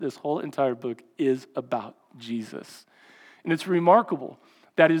This whole entire book is about Jesus. And it's remarkable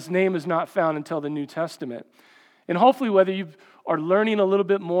that his name is not found until the New Testament. And hopefully, whether you are learning a little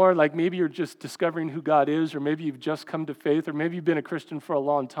bit more, like maybe you're just discovering who God is, or maybe you've just come to faith, or maybe you've been a Christian for a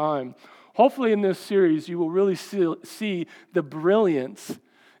long time, hopefully in this series you will really see the brilliance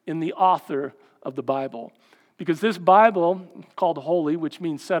in the author of the Bible. Because this Bible, called Holy, which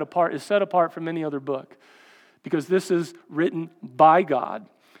means set apart, is set apart from any other book. Because this is written by God.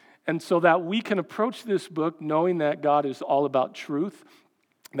 And so that we can approach this book knowing that God is all about truth,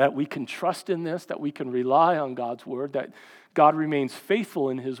 that we can trust in this, that we can rely on God's word, that God remains faithful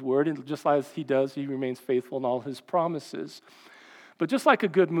in his word, and just as he does, he remains faithful in all his promises. But just like a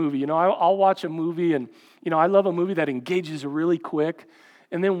good movie, I'll watch a movie, and I love a movie that engages really quick.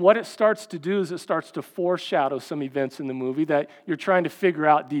 And then what it starts to do is it starts to foreshadow some events in the movie that you're trying to figure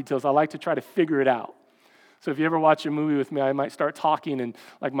out details. I like to try to figure it out. So if you ever watch a movie with me, I might start talking, and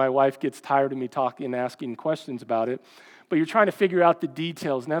like my wife gets tired of me talking and asking questions about it. But you're trying to figure out the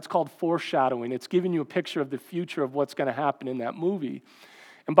details, and that's called foreshadowing. It's giving you a picture of the future of what's going to happen in that movie.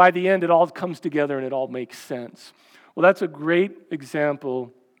 And by the end, it all comes together and it all makes sense. Well, that's a great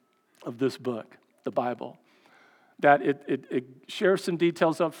example of this book, the Bible. That it shares some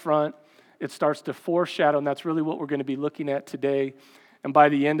details up front. It starts to foreshadow, and that's really what we're going to be looking at today. And by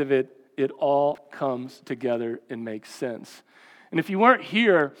the end of it, it all comes together and makes sense. And if you weren't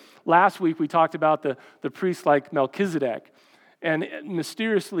here, last week we talked about the priest like Melchizedek. And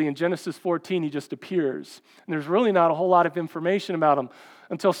mysteriously in Genesis 14, he just appears. And there's really not a whole lot of information about him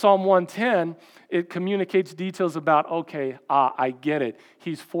until Psalm 110. It communicates details about, I get it.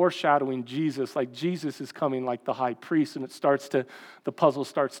 He's foreshadowing Jesus, like Jesus is coming like the high priest, and the puzzle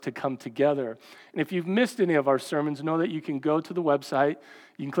starts to come together. And if you've missed any of our sermons, know that you can go to the website.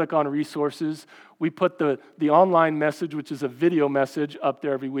 You can click on resources. We put the online message, which is a video message, up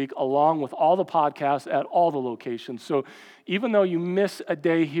there every week, along with all the podcasts at all the locations. So even though you miss a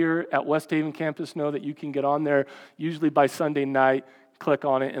day here at West Haven campus, know that you can get on there, usually by Sunday night, click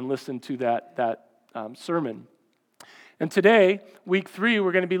on it and listen to that sermon. And today, week 3,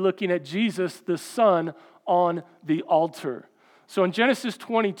 we're going to be looking at Jesus, the Son, on the altar. So in Genesis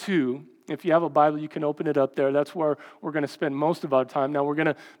 22, if you have a Bible, you can open it up there. That's where we're going to spend most of our time. Now, we're going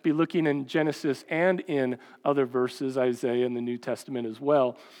to be looking in Genesis and in other verses, Isaiah and the New Testament as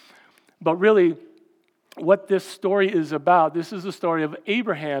well. But really, what this story is about, this is the story of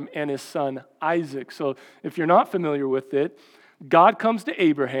Abraham and his son Isaac. So if you're not familiar with it, God comes to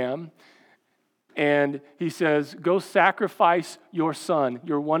Abraham and he says, go sacrifice your son,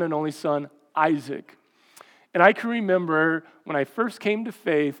 your one and only son, Isaac. And I can remember when I first came to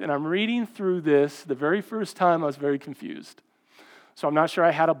faith and I'm reading through this, the very first time I was very confused. So I'm not sure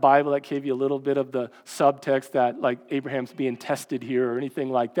I had a Bible that gave you a little bit of the subtext that like Abraham's being tested here or anything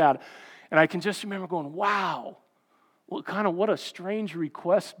like that. And I can just remember going, wow, what a strange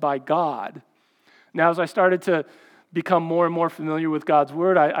request by God. Now, as I started to become more and more familiar with God's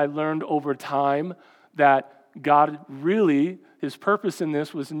word, I learned over time that God really, his purpose in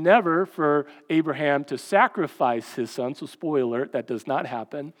this was never for Abraham to sacrifice his son. So spoiler alert, that does not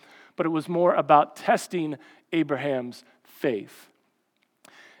happen. But it was more about testing Abraham's faith.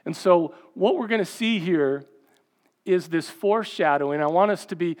 And so what we're going to see here is this foreshadowing. I want us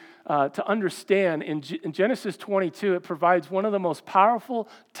to understand in Genesis 22, it provides one of the most powerful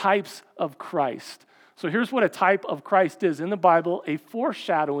types of Christ. So here's what a type of Christ is in the Bible, a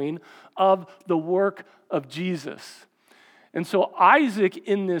foreshadowing of the work of Jesus. And so Isaac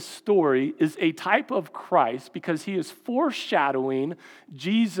in this story is a type of Christ because he is foreshadowing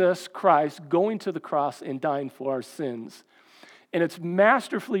Jesus Christ going to the cross and dying for our sins. And it's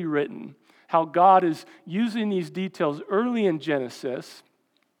masterfully written how God is using these details early in Genesis.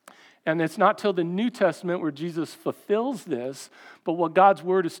 And it's not till the New Testament where Jesus fulfills this, but what God's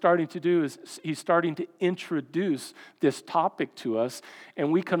word is starting to do is he's starting to introduce this topic to us,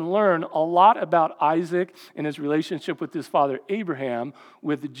 and we can learn a lot about Isaac and his relationship with his father Abraham,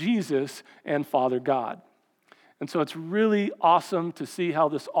 with Jesus and Father God. And so it's really awesome to see how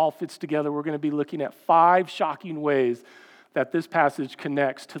this all fits together. We're going to be looking at 5 shocking ways that this passage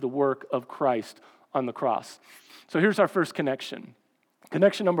connects to the work of Christ on the cross. So here's our first connection.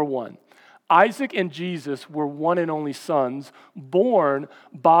 Connection number 1, Isaac and Jesus were one and only sons born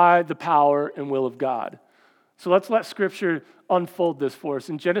by the power and will of God. So let's let Scripture unfold this for us.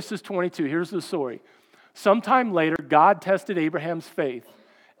 In Genesis 22, here's the story. Sometime later, God tested Abraham's faith.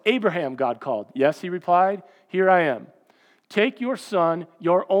 Abraham, God called. Yes, he replied, here I am. Take your son,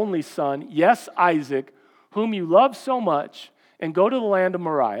 your only son, yes, Isaac, whom you love so much, and go to the land of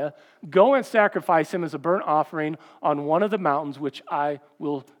Moriah. Go and sacrifice him as a burnt offering on one of the mountains which I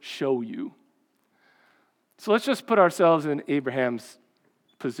will show you. So let's just put ourselves in Abraham's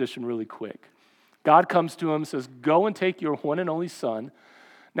position really quick. God comes to him and says, go and take your one and only son.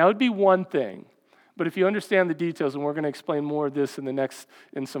 Now, it'd be one thing, but if you understand the details, and we're going to explain more of this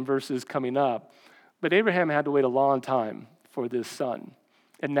in some verses coming up, but Abraham had to wait a long time for this son,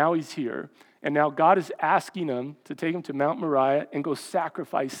 and now he's here, and now God is asking him to take him to Mount Moriah and go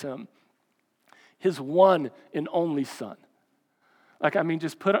sacrifice him, his one and only son.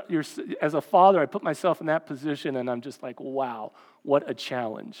 Just as a father, I put myself in that position, and I'm just like, wow, what a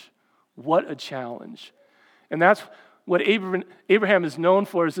challenge. What a challenge. And that's what Abraham is known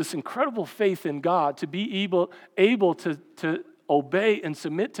for, is this incredible faith in God, to be able to obey and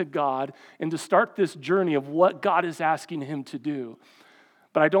submit to God and to start this journey of what God is asking him to do.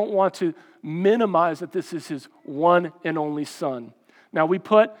 But I don't want to minimize that this is his one and only son. Now, we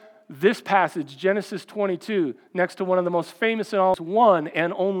put this passage, Genesis 22, next to one of the most famous and all, one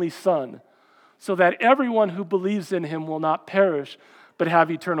and only son, so that everyone who believes in him will not perish, but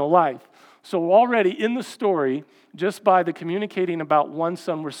have eternal life. So already in the story, just by the communicating about one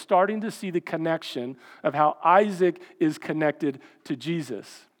son, we're starting to see the connection of how Isaac is connected to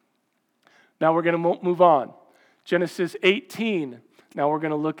Jesus. Now we're going to move on. Genesis 18. Now we're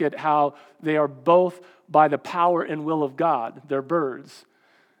going to look at how they are both by the power and will of God. They're birds.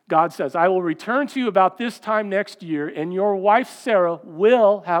 God says, I will return to you about this time next year, and your wife Sarah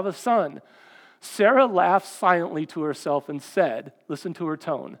will have a son. Sarah laughed silently to herself and said, listen to her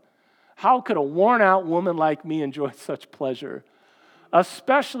tone, how could a worn-out woman like me enjoy such pleasure,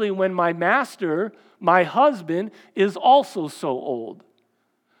 especially when my master, my husband, is also so old?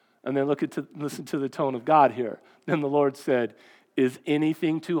 And then listen to the tone of God here. Then the Lord said, is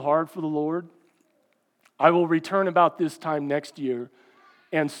anything too hard for the Lord? I will return about this time next year,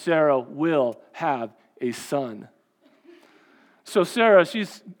 and Sarah will have a son. So Sarah,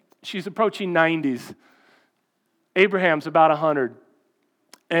 she's approaching 90s. Abraham's about 100.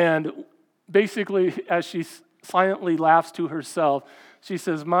 And basically, as she silently laughs to herself, she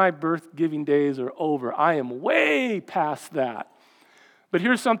says, my birth-giving days are over. I am way past that. But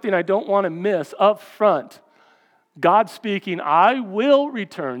here's something I don't want to miss up front. God speaking, I will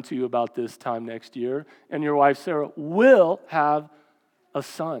return to you about this time next year, and your wife Sarah will have a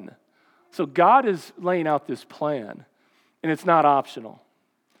son. So God is laying out this plan, and it's not optional.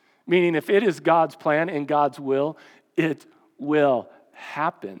 Meaning if it is God's plan and God's will, it will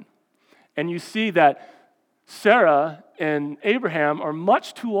happen. And you see that Sarah and Abraham are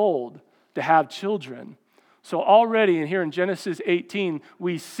much too old to have children. So already in here in Genesis 18,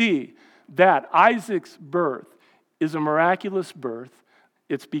 we see that Isaac's birth is a miraculous birth.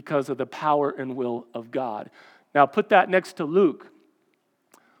 It's because of the power and will of God. Now put that next to Luke.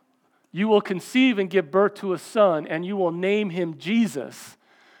 You will conceive and give birth to a son, and you will name him Jesus.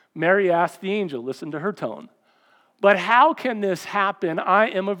 Mary asked the angel, listen to her tone, but how can this happen? I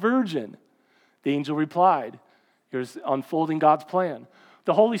am a virgin. The angel replied, here's unfolding God's plan.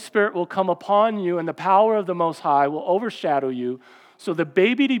 The Holy Spirit will come upon you, and the power of the Most High will overshadow you. So the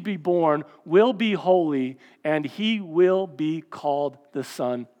baby to be born will be holy, and he will be called the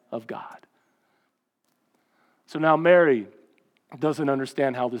Son of God. So now Mary doesn't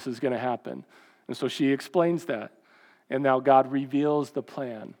understand how this is going to happen. And so she explains that. And now God reveals the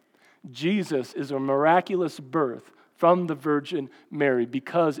plan. Jesus is a miraculous birth from the Virgin Mary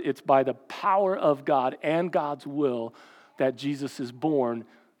because it's by the power of God and God's will that Jesus is born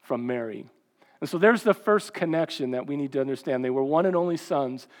from Mary. And so there's the first connection that we need to understand. They were one and only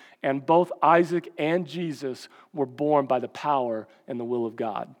sons, and both Isaac and Jesus were born by the power and the will of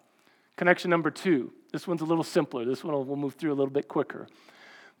God. Connection number 2. This one's a little simpler. This one we'll move through a little bit quicker.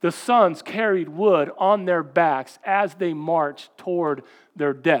 The sons carried wood on their backs as they marched toward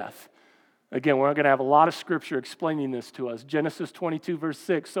their death. Again, we're going to have a lot of scripture explaining this to us. Genesis 22, verse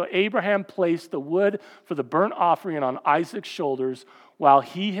 6. So Abraham placed the wood for the burnt offering on Isaac's shoulders while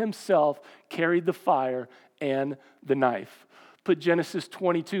he himself carried the fire and the knife. Put Genesis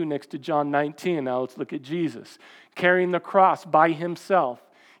 22 next to John 19. Now let's look at Jesus. Carrying the cross by himself,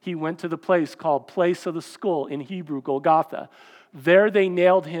 he went to the place called Place of the Skull, in Hebrew, Golgotha. There they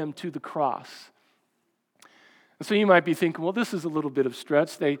nailed him to the cross. And so you might be thinking, well, this is a little bit of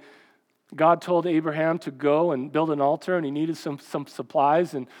stretch. God told Abraham to go and build an altar, and he needed some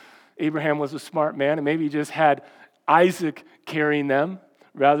supplies, and Abraham was a smart man, and maybe he just had Isaac carrying them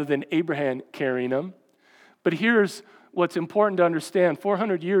rather than Abraham carrying them. But here's what's important to understand.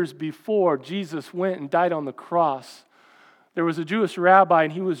 400 years before Jesus went and died on the cross, there was a Jewish rabbi,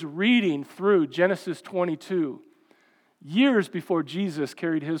 and he was reading through Genesis 22. years before Jesus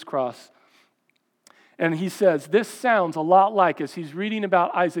carried his cross. And he says, this sounds a lot like, as he's reading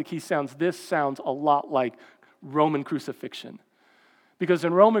about Isaac, this sounds a lot like Roman crucifixion. Because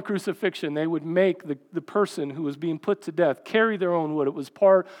in Roman crucifixion, they would make the person who was being put to death carry their own wood. It was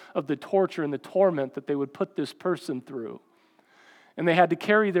part of the torture and the torment that they would put this person through. And they had to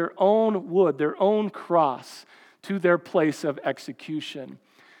carry their own wood, their own cross, to their place of execution.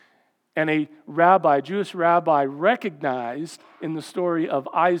 And a Jewish rabbi, recognized in the story of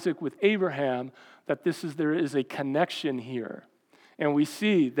Isaac with Abraham that there is a connection here. And we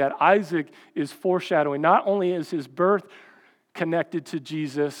see that Isaac is foreshadowing, not only is his birth connected to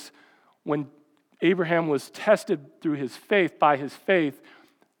Jesus, when Abraham was tested through his faith, by his faith,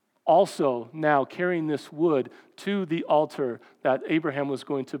 also now carrying this wood to the altar that Abraham was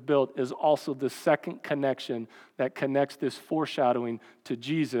going to build is also the second connection that connects this foreshadowing to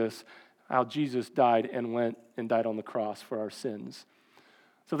Jesus, how Jesus died and went and died on the cross for our sins.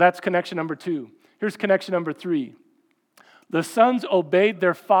 So that's connection number 2. Here's connection number 3. The sons obeyed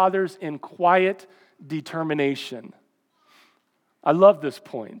their fathers in quiet determination. I love this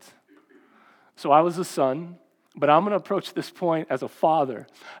point. So I was a son, but I'm going to approach this point as a father.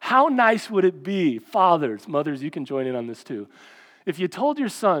 How nice would it be, fathers, mothers, you can join in on this too, if you told your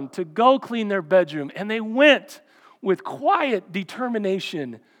son to go clean their bedroom and they went with quiet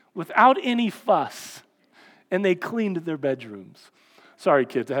determination, without any fuss, and they cleaned their bedrooms. Sorry,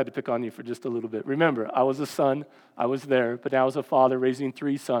 kids, I had to pick on you for just a little bit. Remember, I was a son, I was there, but now as a father raising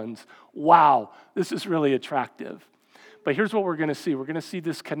 3 sons. Wow, this is really attractive. But here's what we're going to see. We're going to see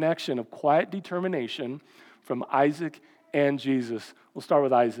this connection of quiet determination from Isaac and Jesus. We'll start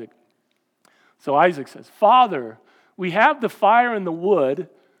with Isaac. So Isaac says, Father, we have the fire and the wood,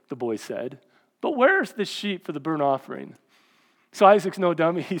 the boy said, but where's the sheep for the burnt offering? So Isaac's no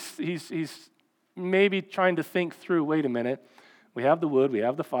dummy. He's maybe trying to think through, wait a minute. We have the wood, we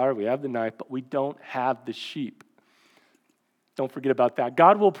have the fire, we have the knife, but we don't have the sheep. Don't forget about that.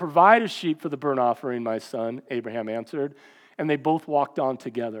 God will provide a sheep for the burnt offering, my son, Abraham answered, and they both walked on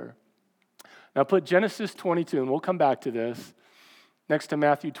together. Now put Genesis 22, and we'll come back to this, next to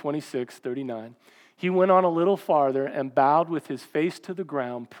Matthew 26:39. He went on a little farther and bowed with his face to the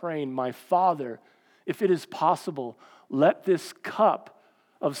ground, praying, my Father, if it is possible, let this cup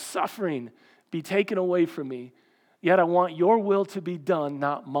of suffering be taken away from me. Yet I want your will to be done,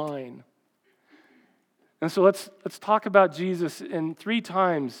 not mine. And so let's talk about Jesus. And 3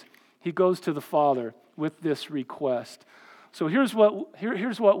 times he goes to the Father with this request. So here's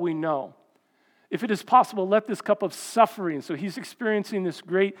what we know. If it is possible, let this cup of suffering, so he's experiencing this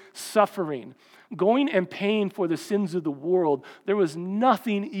great suffering, going and paying for the sins of the world. There was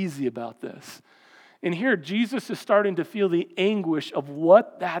nothing easy about this. And here, Jesus is starting to feel the anguish of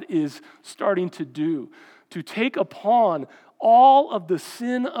what that is starting to do, to take upon all of the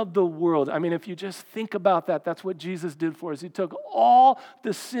sin of the world. I mean, if you just think about that, that's what Jesus did for us. He took all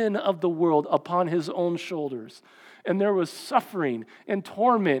the sin of the world upon his own shoulders. And there was suffering and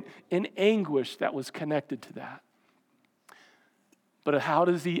torment and anguish that was connected to that. But how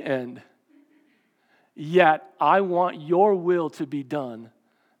does he end? Yet I want your will to be done,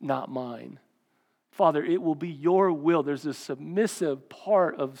 not mine. Father, it will be your will. There's a submissive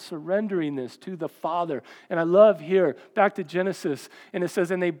part of surrendering this to the Father. And I love here, back to Genesis, and it says,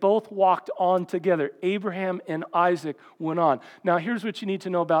 and they both walked on together. Abraham and Isaac went on. Now, here's what you need to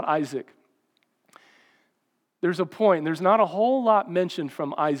know about Isaac. There's a point. There's not a whole lot mentioned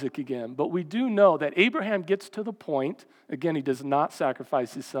from Isaac again, but we do know that Abraham gets to the point, again, he does not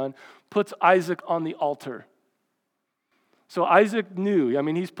sacrifice his son, puts Isaac on the altar. So Isaac knew,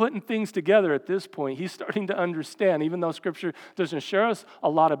 he's putting things together at this point. He's starting to understand, even though Scripture doesn't share us a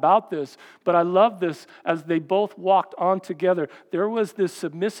lot about this. But I love this, as they both walked on together, there was this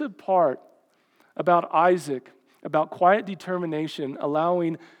submissive part about Isaac, about quiet determination,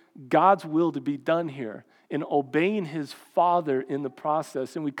 allowing God's will to be done here, in obeying his Father in the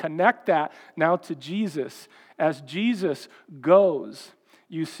process. And we connect that now to Jesus. As Jesus goes,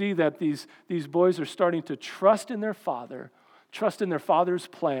 you see that these boys are starting to trust in their Father, trust in their Father's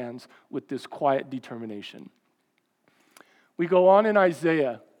plans with this quiet determination. We go on in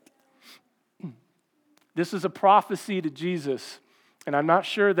Isaiah. This is a prophecy to Jesus. And I'm not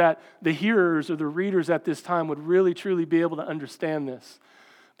sure that the hearers or the readers at this time would really, truly be able to understand this.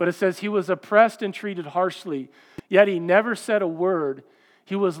 But it says, he was oppressed and treated harshly, yet he never said a word.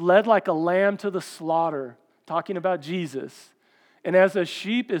 He was led like a lamb to the slaughter, talking about Jesus. And as a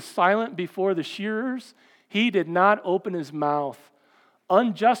sheep is silent before the shearers, he did not open his mouth.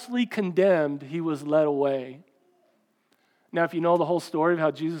 Unjustly condemned, he was led away. Now, if you know the whole story of how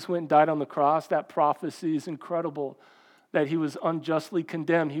Jesus went and died on the cross, that prophecy is incredible. that he was unjustly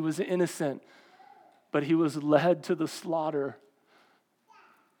condemned. He was innocent, but he was led to the slaughter.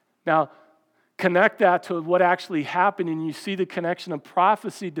 Now, connect that to what actually happened, and you see the connection of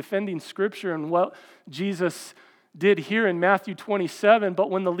prophecy defending Scripture and what Jesus did here in Matthew 27. But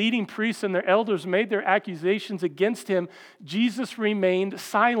when the leading priests and their elders made their accusations against him, Jesus remained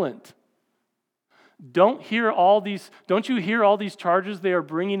silent. Don't you hear all these charges they are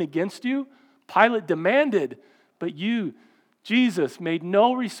bringing against you? Pilate demanded, but you, Jesus, made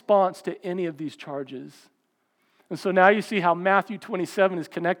no response to any of these charges. And so now you see how Matthew 27 is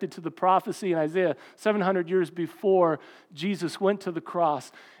connected to the prophecy in Isaiah 700 years before Jesus went to the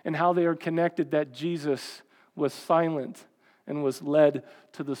cross, and how they are connected, that Jesus was silent and was led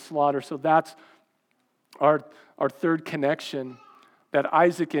to the slaughter. So that's our third connection, that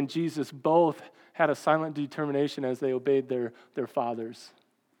Isaac and Jesus both had a silent determination as they obeyed their fathers.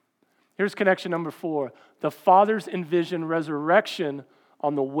 Here's connection number 4. The fathers envision resurrection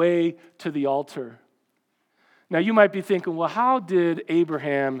on the way to the altar. Now you might be thinking, well, how did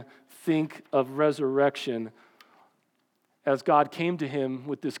Abraham think of resurrection as God came to him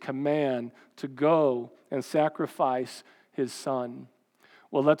with this command to go and sacrifice his son?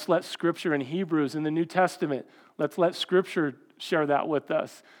 Well, let's let Scripture in Hebrews in the New Testament, let's let Scripture share that with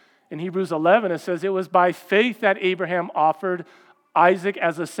us. In Hebrews 11, it says, it was by faith that Abraham offered Isaac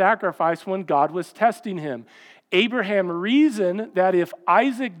as a sacrifice when God was testing him. Abraham reasoned that if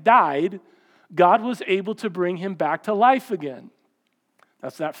Isaac died, God was able to bring him back to life again.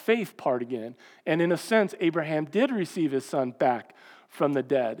 That's that faith part again. And in a sense, Abraham did receive his son back from the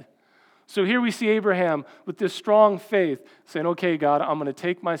dead. So here we see Abraham with this strong faith saying, okay, God, I'm going to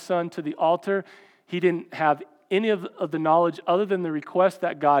take my son to the altar. He didn't have any of the knowledge other than the request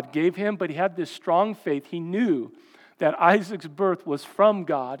that God gave him, but he had this strong faith. He knew that Isaac's birth was from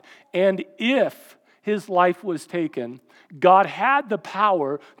God, and if his life was taken, God had the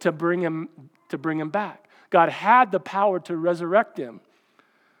power to bring him back. God had the power to resurrect him.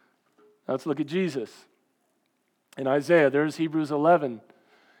 Now let's look at Jesus. In Isaiah, there's Hebrews 11.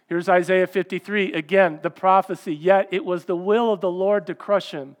 Here's Isaiah 53. Again, the prophecy, yet it was the will of the Lord to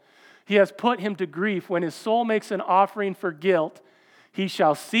crush him. He has put him to grief. When his soul makes an offering for guilt, he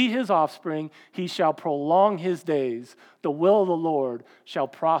shall see his offspring. He shall prolong his days. The will of the Lord shall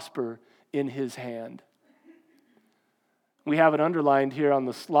prosper in his hand. We have it underlined here on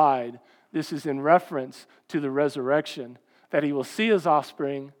the slide. This is in reference to the resurrection, that he will see his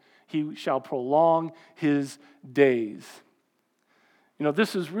offspring. He shall prolong his days. You know,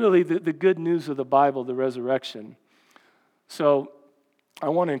 this is really the good news of the Bible, the resurrection. So I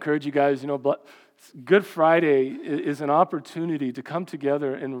want to encourage you guys, Good Friday is an opportunity to come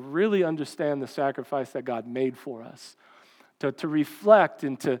together and really understand the sacrifice that God made for us, to reflect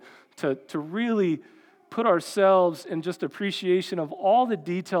and to really put ourselves in just appreciation of all the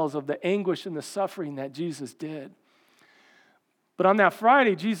details of the anguish and the suffering that Jesus did. But on that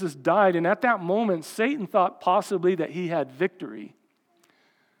Friday, Jesus died, and at that moment, Satan thought possibly that he had victory.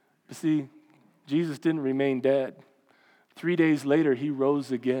 But see, Jesus didn't remain dead. 3 days later, he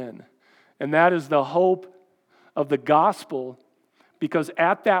rose again. And that is the hope of the gospel, because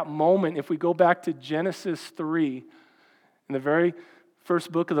at that moment, if we go back to Genesis 3, in the very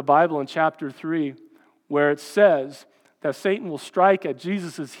first book of the Bible in chapter 3, where it says that Satan will strike at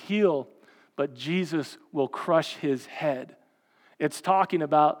Jesus' heel, but Jesus will crush his head. It's talking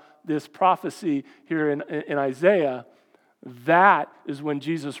about this prophecy here in Isaiah. That is when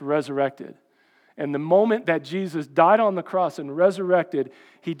Jesus resurrected. And the moment that Jesus died on the cross and resurrected,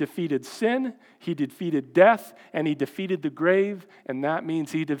 he defeated sin, he defeated death, and he defeated the grave, and that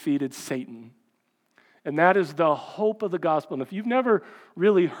means he defeated Satan. And that is the hope of the gospel. And if you've never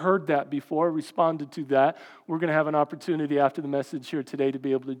really heard that before, responded to that, we're going to have an opportunity after the message here today to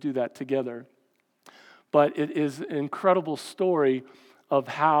be able to do that together. But it is an incredible story of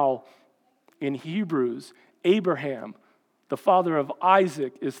how in Hebrews, Abraham, the father of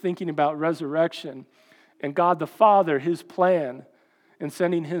Isaac, is thinking about resurrection. And God the Father, his plan in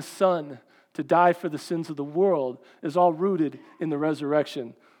sending his son to die for the sins of the world is all rooted in the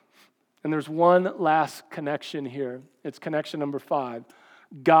resurrection. And there's one last connection here. It's connection number 5.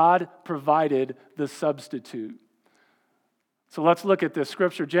 God provided the substitute. So let's look at this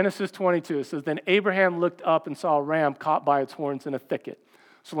scripture. Genesis 22, it says, then Abraham looked up and saw a ram caught by its horns in a thicket.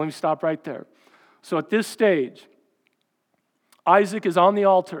 So let me stop right there. So at this stage, Isaac is on the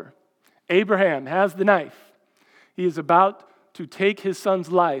altar. Abraham has the knife. He is about to take his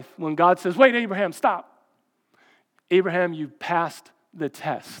son's life when God says, wait, Abraham, stop. Abraham, you passed the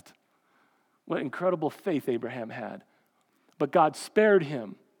test. What incredible faith Abraham had. But God spared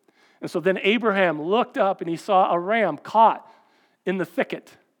him. And so then Abraham looked up and he saw a ram caught in the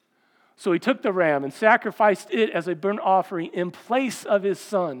thicket. So he took the ram and sacrificed it as a burnt offering in place of his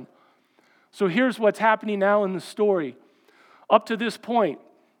son. So here's what's happening now in the story. Up to this point,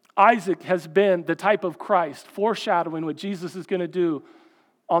 Isaac has been the type of Christ, foreshadowing what Jesus is going to do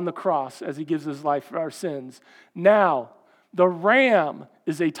on the cross as he gives his life for our sins. Now, the ram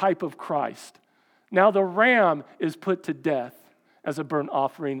is a type of Christ. Now the ram is put to death as a burnt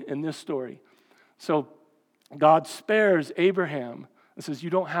offering in this story. So God spares Abraham and says, you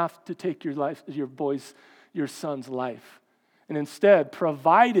don't have to take your son's life. And instead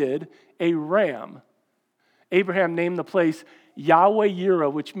provided a ram. Abraham named the place Yahweh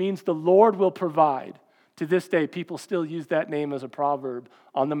Yireh, which means the Lord will provide. To this day, people still use that name as a proverb.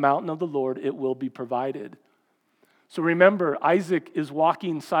 On the mountain of the Lord, it will be provided. So remember, Isaac is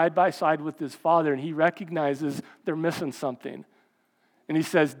walking side by side with his father, and he recognizes they're missing something. And he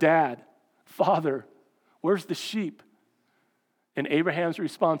says, Dad, Father, where's the sheep? And Abraham's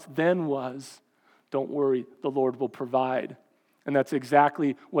response then was, don't worry, the Lord will provide. And that's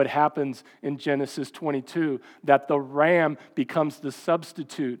exactly what happens in Genesis 22, that the ram becomes the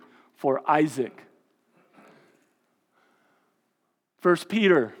substitute for Isaac. 1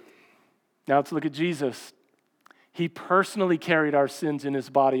 Peter, now let's look at Jesus. He personally carried our sins in his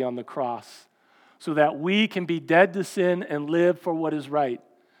body on the cross so that we can be dead to sin and live for what is right.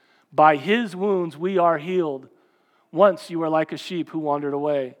 By his wounds we are healed. Once you were like a sheep who wandered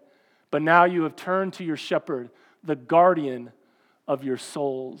away, but now you have turned to your shepherd, the guardian of your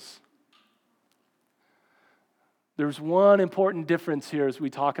souls. There's one important difference here as we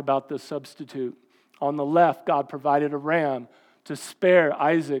talk about the substitute. On the left, God provided a ram to spare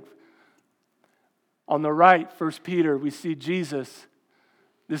Isaac. On the right, 1 Peter, we see Jesus.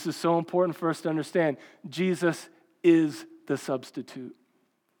 This is so important for us to understand. Jesus is the substitute.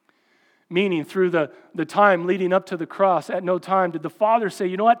 Meaning, through the time leading up to the cross, at no time did the Father say,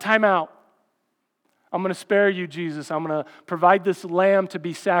 you know what, time out. I'm going to spare you, Jesus. I'm going to provide this lamb to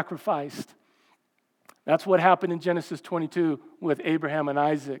be sacrificed. That's what happened in Genesis 22 with Abraham and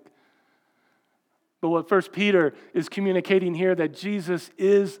Isaac. But what 1 Peter is communicating here, that Jesus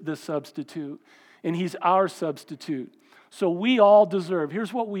is the substitute, and he's our substitute. So we all deserve,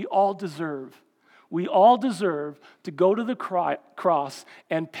 here's what we all deserve. We all deserve to go to the cross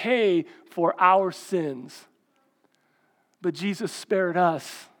and pay for our sins. But Jesus spared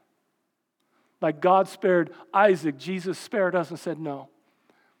us. Like God spared Isaac, Jesus spared us and said, no.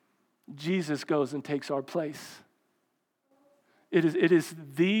 Jesus goes and takes our place. It is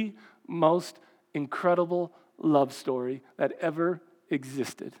the most incredible love story that ever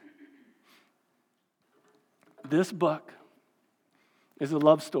existed. This book is a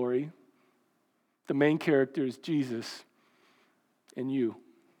love story. The main character is Jesus and you.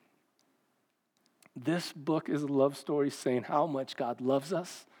 This book is a love story saying how much God loves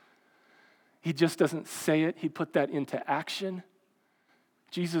us. He just doesn't say it. He put that into action.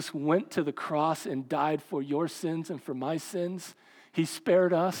 Jesus went to the cross and died for your sins and for my sins. He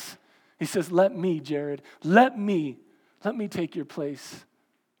spared us. He says, let me, Jared, let me take your place.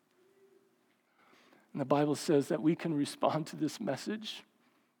 And the Bible says that we can respond to this message.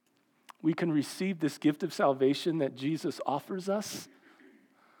 We can receive this gift of salvation that Jesus offers us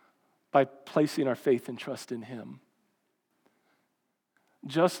by placing our faith and trust in him.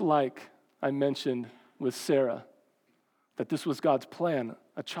 Just like I mentioned with Sarah, that this was God's plan,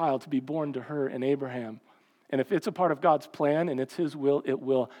 a child to be born to her and Abraham. And if it's a part of God's plan and it's his will, it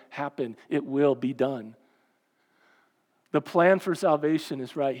will happen. It will be done. The plan for salvation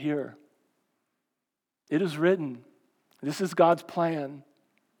is right here. It is written. This is God's plan.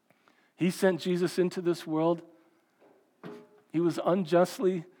 He sent Jesus into this world. He was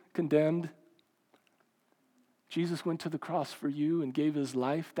unjustly condemned. Jesus went to the cross for you and gave his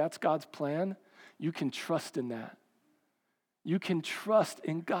life. That's God's plan. You can trust in that. You can trust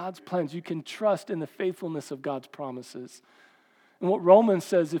in God's plans. You can trust in the faithfulness of God's promises. And what Romans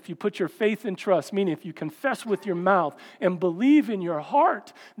says, if you put your faith and trust, meaning if you confess with your mouth and believe in your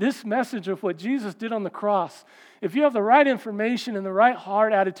heart this message of what Jesus did on the cross, if you have the right information and the right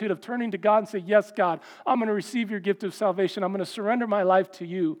heart attitude of turning to God and say, yes, God, I'm going to receive your gift of salvation. I'm going to surrender my life to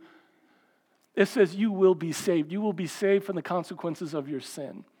you. It says you will be saved. You will be saved from the consequences of your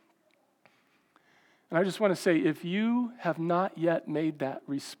sin. And I just want to say, if you have not yet made that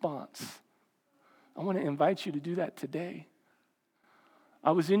response, I want to invite you to do that today.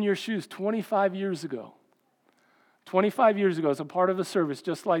 I was in your shoes 25 years ago. 25 years ago, as a part of a service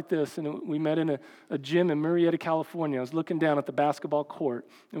just like this, and we met in a gym in Murrieta, California. I was looking down at the basketball court.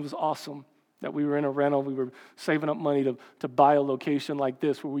 It was awesome. that we were in a rental. We were saving up money to buy a location like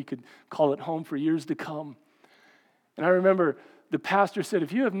this where we could call it home for years to come. And I remember the pastor said,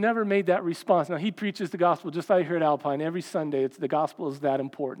 if you have never made that response, now he preaches the gospel just like here at Alpine every Sunday. The gospel is that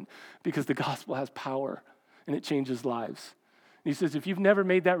important because the gospel has power and it changes lives. And he says, if you've never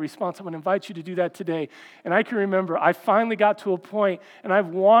made that response, I'm going to invite you to do that today. And I can remember I finally got to a point, and I've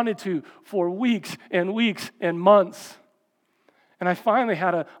wanted to for weeks and weeks and months. And I finally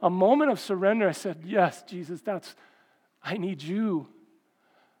had a moment of surrender. I said, yes, Jesus, I need you.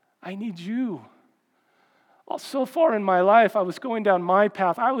 I need you. So far in my life, I was going down my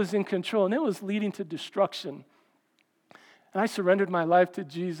path. I was in control, and it was leading to destruction. And I surrendered my life to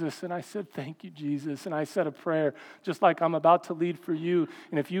Jesus, and I said, thank you, Jesus. And I said a prayer, just like I'm about to lead for you.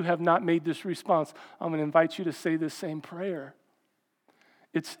 And if you have not made this response, I'm going to invite you to say this same prayer.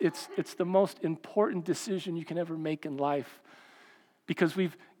 It's the most important decision you can ever make in life, because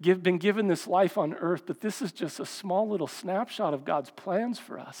we've been given this life on earth, but this is just a small little snapshot of God's plans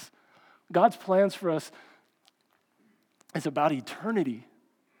for us. God's plans for us is about eternity.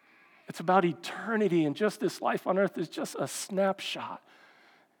 It's about eternity, and just this life on earth is just a snapshot.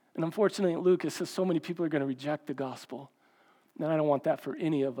 And unfortunately, Luke, it says so many people are going to reject the gospel. And I don't want that for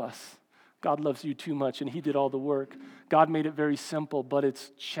any of us. God loves you too much, and he did all the work. God made it very simple, but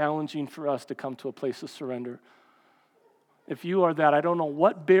it's challenging for us to come to a place of surrender. If you are that, I don't know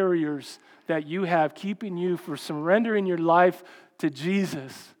what barriers that you have keeping you from surrendering your life to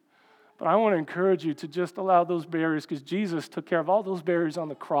Jesus. But I want to encourage you to just allow those barriers, because Jesus took care of all those barriers on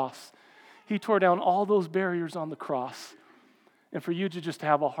the cross. He tore down all those barriers on the cross. And for you to just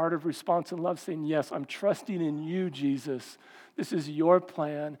have a heart of response and love, saying, yes, I'm trusting in you, Jesus. This is your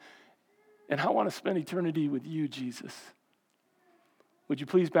plan. And I want to spend eternity with you, Jesus. Would you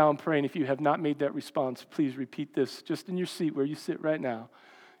please bow and pray? And if you have not made that response, please repeat this just in your seat where you sit right now.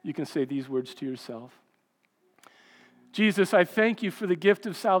 You can say these words to yourself. Jesus, I thank you for the gift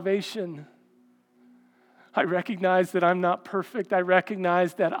of salvation. I recognize that I'm not perfect. I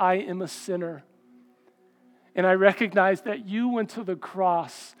recognize that I am a sinner. And I recognize that you went to the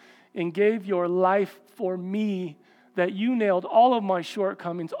cross and gave your life for me, that you nailed all of my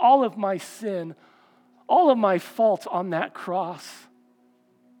shortcomings, all of my sin, all of my faults on that cross.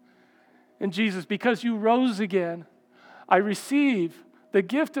 And Jesus, because you rose again, I receive the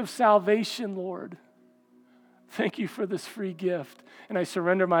gift of salvation, Lord. Thank you for this free gift, and I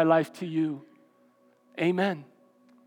surrender my life to you. Amen.